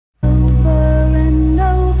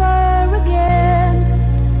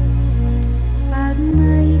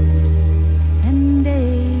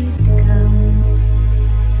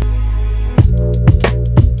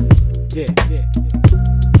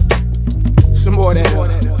some more of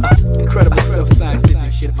that incredible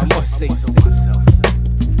self-scientific shit, if I must say so myself.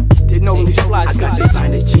 Didn't know these flies. I got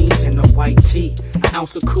designer jeans and a white tee, an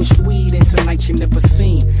ounce of kush weed and some nights you never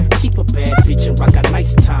seen. Keep a bad bitch and rock a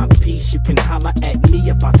nice timepiece. You can holler at me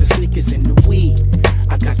about the sneakers and the weed.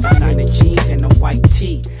 I got designer jeans and a white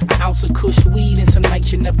tee, an ounce of kush weed and some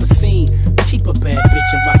nights you never seen. Keep a bad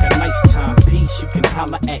bitch and rock a nice timepiece. You can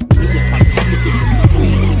holler at me about the sneakers and the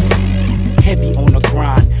weed. Heavy on the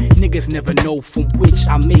grind, niggas never know from which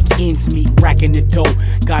I make ends meet, racking the dough.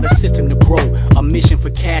 Got a system to grow, a mission for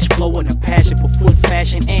cash flow and a passion for foot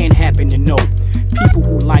fashion, and happen to know people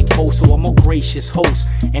who like both, so I'm a gracious host.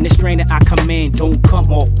 And the strain that I command don't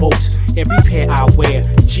come off boats. Every pair I wear,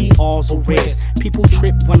 GRs or rares. People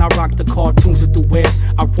trip when I rock the cartoons at the West.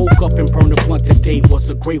 I woke up and burned a blunt, the day was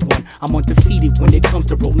a great one. I'm undefeated when it comes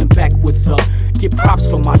to rolling backwards up. Get props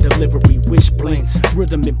for my delivery, which blends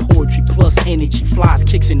rhythm and poetry plus energy. Flies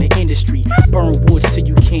kicks in the industry, burn woods till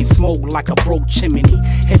you can't smoke like a broke chimney.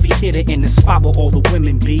 Heavy hitter in the spot where all the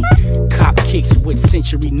women be. Cop kicks with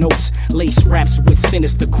century notes, lace raps with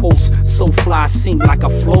sinister quotes. So fly sing like a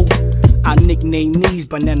float. I nickname these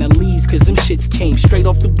banana leaves cause them shits came straight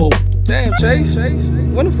off the boat. Damn, Chase,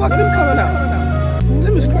 when the fuck them coming out?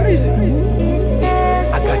 Them is crazy.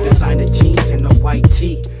 I got designer jeans and a white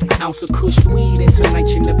tee, an ounce of kush weed and some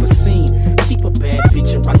nights you never seen. Keep a bad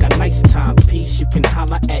bitch and rock a nice timepiece. You can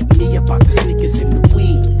holler at me about the sneakers and the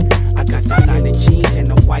weed. I got designer jeans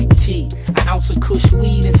and a white tee, an ounce of kush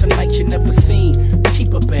weed and some nights you never seen.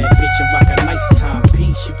 Keep a bad bitch and rock a nice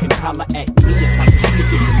timepiece. You can holler at me about the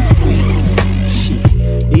sneakers and the weed.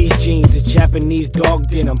 Shit, these jeans is Japanese dog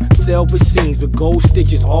denim, silver seams with gold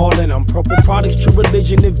stitches all in them. Purple products, true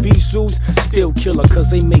religion and Visu's still killer cause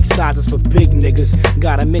they make sizes for big niggas.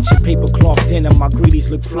 Gotta mention paper cloth denim, my greedies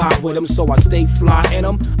look fly with them, so I stay fly in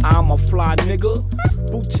them. I'm a fly nigga.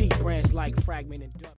 Boutique brands like Fragment and